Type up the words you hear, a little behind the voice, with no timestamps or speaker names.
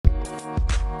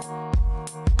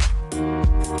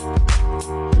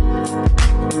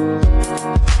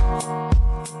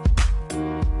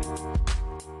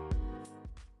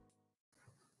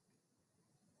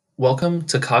Welcome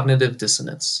to Cognitive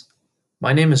Dissonance.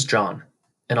 My name is John,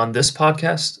 and on this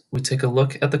podcast, we take a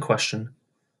look at the question,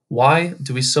 why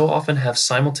do we so often have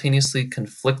simultaneously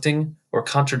conflicting or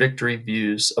contradictory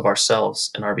views of ourselves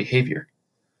and our behavior?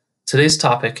 Today's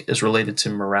topic is related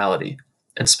to morality,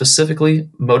 and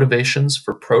specifically motivations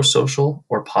for pro-social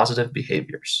or positive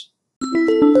behaviors.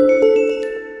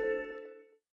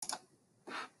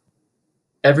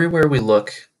 Everywhere we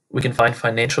look, we can find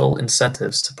financial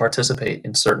incentives to participate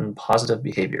in certain positive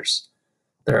behaviors.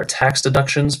 There are tax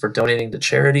deductions for donating to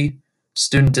charity,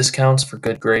 student discounts for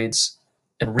good grades,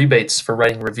 and rebates for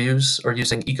writing reviews or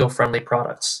using eco-friendly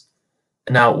products.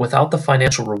 Now, without the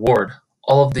financial reward,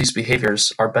 all of these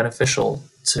behaviors are beneficial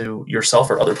to yourself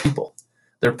or other people.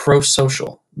 They're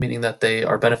pro-social, meaning that they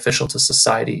are beneficial to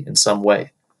society in some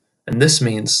way. And this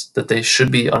means that they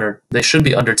should be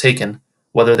undertaken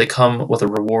whether they come with a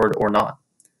reward or not.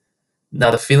 Now,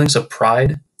 the feelings of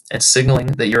pride and signaling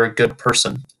that you're a good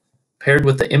person, paired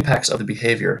with the impacts of the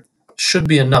behavior, should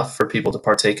be enough for people to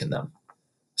partake in them.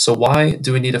 So why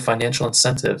do we need a financial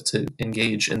incentive to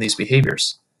engage in these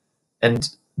behaviors? And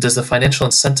does the financial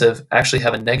incentive actually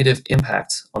have a negative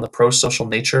impact on the pro-social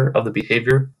nature of the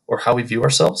behavior or how we view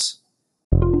ourselves?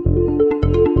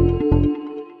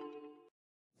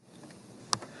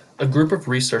 A group of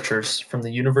researchers from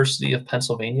the University of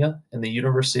Pennsylvania and the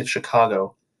University of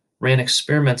Chicago ran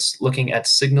experiments looking at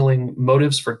signaling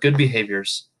motives for good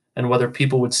behaviors and whether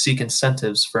people would seek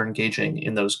incentives for engaging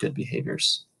in those good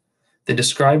behaviors. They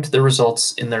described the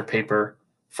results in their paper,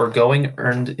 Foregoing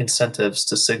Earned Incentives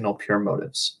to Signal Pure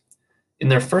Motives. In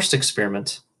their first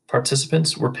experiment,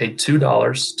 participants were paid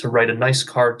 $2 to write a nice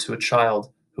card to a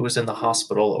child who was in the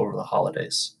hospital over the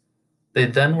holidays. They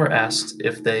then were asked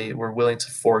if they were willing to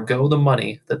forego the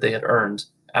money that they had earned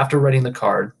after writing the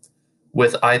card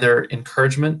with either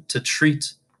encouragement to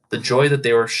treat the joy that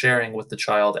they were sharing with the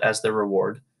child as their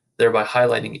reward, thereby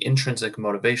highlighting intrinsic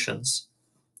motivations.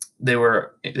 They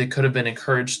could have been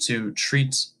encouraged to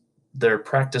treat their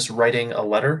practice writing a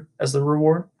letter as the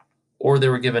reward, or they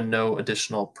were given no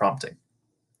additional prompting.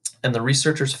 And the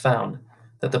researchers found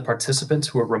that the participants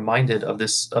who were reminded of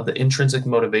the intrinsic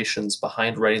motivations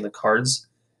behind writing the cards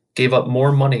gave up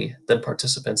more money than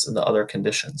participants in the other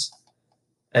conditions.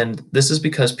 And this is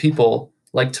because people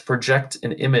like to project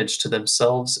an image to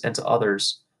themselves and to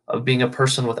others of being a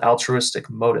person with altruistic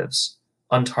motives,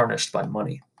 untarnished by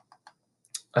money.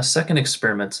 A second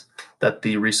experiment that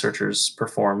the researchers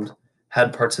performed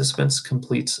had participants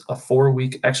complete a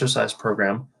 4-week exercise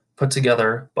program put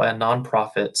together by a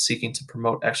nonprofit seeking to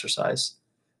promote exercise,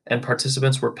 and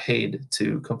participants were paid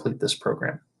to complete this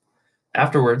program.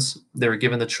 Afterwards, they were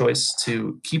given the choice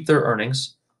to keep their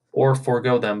earnings or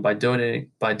forego them by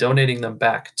donating them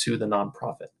back to the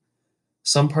nonprofit.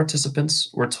 Some participants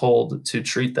were told to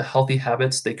treat the healthy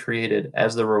habits they created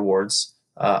as the rewards,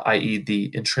 i.e. the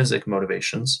intrinsic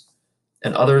motivations,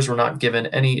 and others were not given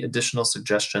any additional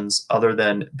suggestions other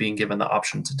than being given the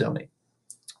option to donate.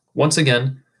 Once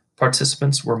again,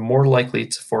 participants were more likely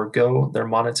to forego their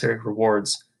monetary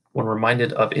rewards when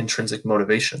reminded of intrinsic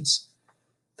motivations.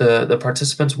 The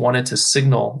participants wanted to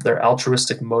signal their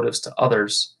altruistic motives to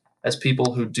others as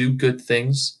people who do good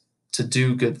things to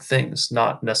do good things,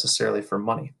 not necessarily for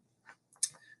money.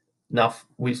 Now,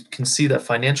 we can see that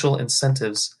financial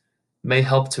incentives may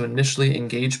help to initially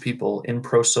engage people in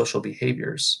pro-social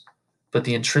behaviors, but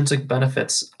the intrinsic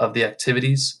benefits of the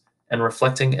activities and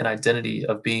reflecting an identity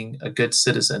of being a good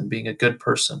citizen, being a good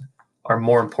person, are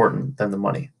more important than the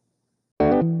money.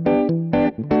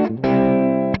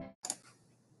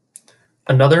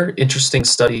 Another interesting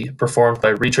study performed by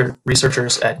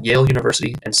researchers at Yale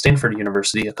University and Stanford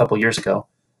University a couple years ago,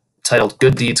 titled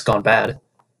Good Deeds Gone Bad,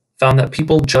 found that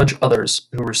people judge others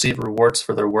who receive rewards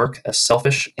for their work as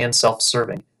selfish and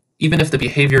self-serving, even if the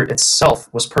behavior itself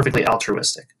was perfectly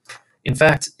altruistic. In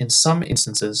fact, in some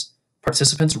instances,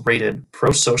 participants rated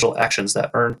pro-social actions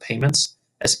that earned payments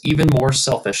as even more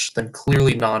selfish than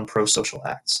clearly non-pro-social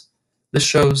acts. This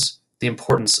shows the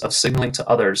importance of signaling to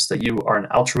others that you are an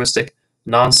altruistic,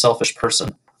 non-selfish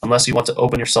person, unless you want to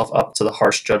open yourself up to the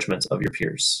harsh judgment of your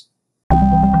peers.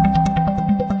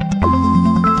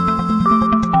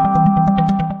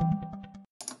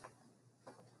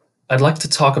 I'd like to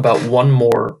talk about one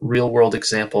more real-world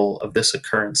example of this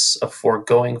occurrence of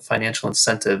foregoing financial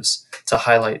incentives to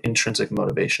highlight intrinsic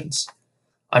motivations.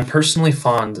 I'm personally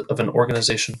fond of an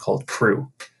organization called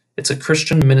Cru. It's a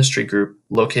Christian ministry group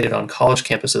located on college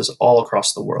campuses all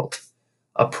across the world.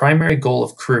 A primary goal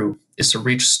of Cru is to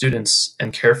reach students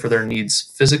and care for their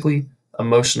needs physically,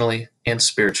 emotionally, and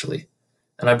spiritually,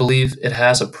 and I believe it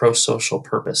has a pro-social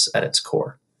purpose at its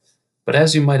core. But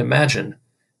as you might imagine,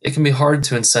 It can be hard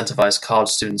to incentivize college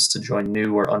students to join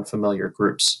new or unfamiliar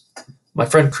groups. My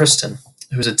friend Kristen,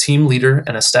 who's a team leader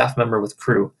and a staff member with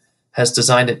Crew, has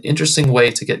designed an interesting way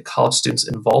to get college students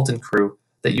involved in Crew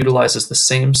that utilizes the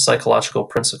same psychological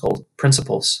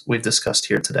principles we've discussed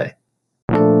here today.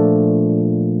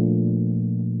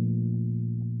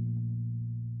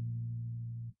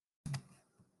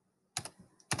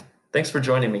 Thanks for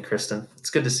joining me, Kristen. It's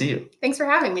good to see you. Thanks for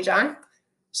having me, John.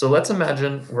 So let's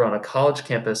imagine we're on a college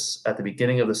campus at the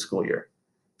beginning of the school year.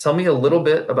 Tell me a little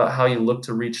bit about how you look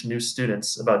to reach new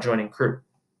students about joining Crew.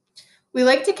 We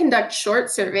like to conduct short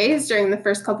surveys during the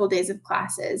first couple days of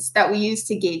classes that we use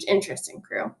to gauge interest in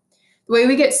Crew. The way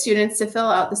we get students to fill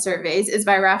out the surveys is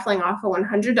by raffling off a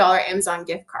 $100 Amazon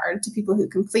gift card to people who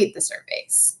complete the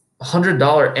surveys.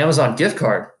 $100 Amazon gift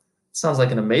card? Sounds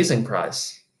like an amazing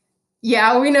prize.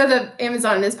 Yeah, we know that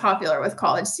Amazon is popular with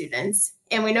college students,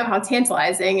 and we know how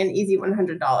tantalizing an easy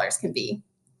 $100 can be.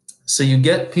 So you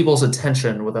get people's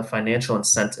attention with a financial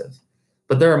incentive.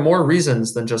 But there are more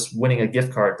reasons than just winning a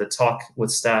gift card to talk with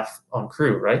staff on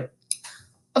Crew, right?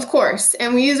 Of course,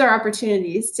 and we use our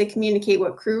opportunities to communicate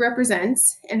what Crew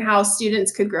represents and how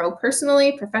students could grow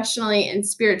personally, professionally, and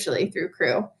spiritually through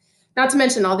Crew. Not to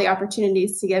mention all the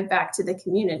opportunities to give back to the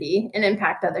community and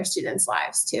impact other students'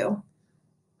 lives too.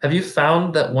 Have you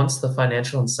found that once the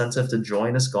financial incentive to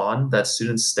join is gone, that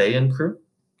students stay in Crew?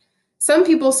 Some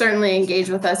people certainly engage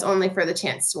with us only for the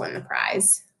chance to win the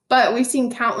prize, but we've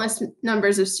seen countless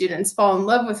numbers of students fall in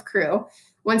love with Crew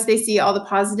once they see all the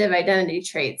positive identity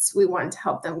traits we want to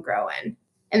help them grow in.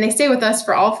 And they stay with us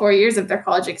for all 4 years of their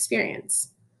college experience.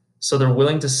 So they're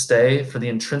willing to stay for the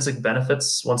intrinsic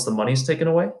benefits once the money's taken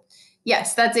away?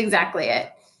 Yes, that's exactly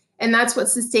it. And that's what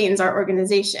sustains our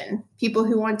organization, people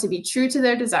who want to be true to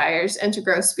their desires and to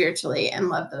grow spiritually and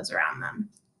love those around them.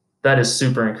 That is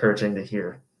super encouraging to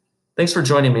hear. Thanks for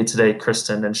joining me today,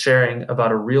 Kristen, and sharing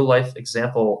about a real-life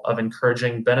example of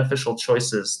encouraging beneficial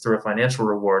choices through a financial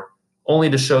reward, only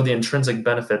to show the intrinsic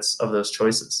benefits of those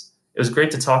choices. It was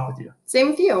great to talk with you. Same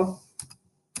with you.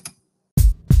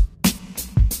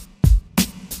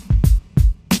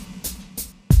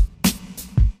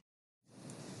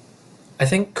 I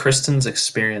think Kristen's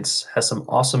experience has some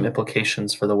awesome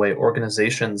implications for the way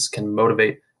organizations can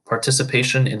motivate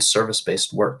participation in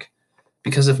service-based work.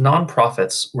 Because if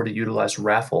nonprofits were to utilize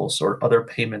raffles or other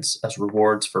payments as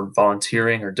rewards for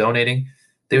volunteering or donating,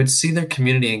 they would see their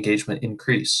community engagement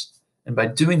increase. And by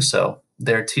doing so,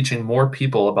 they're teaching more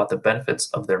people about the benefits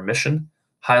of their mission,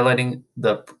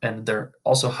 they're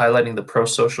also highlighting the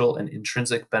pro-social and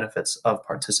intrinsic benefits of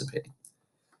participating.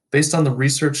 Based on the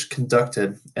research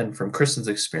conducted and from Kristen's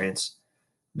experience,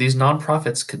 these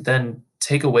nonprofits could then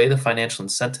take away the financial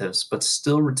incentives, but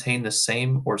still retain the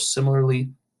same or similarly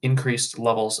increased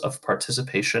levels of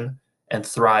participation and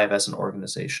thrive as an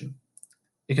organization.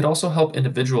 It could also help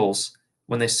individuals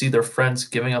when they see their friends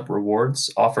giving up rewards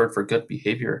offered for good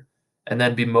behavior and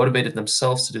then be motivated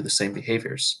themselves to do the same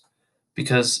behaviors.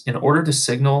 Because in order to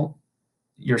signal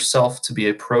yourself to be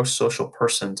a pro-social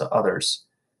person to others,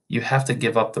 you have to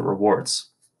give up the rewards.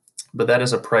 But that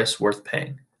is a price worth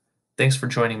paying. Thanks for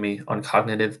joining me on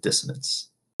Cognitive Dissonance.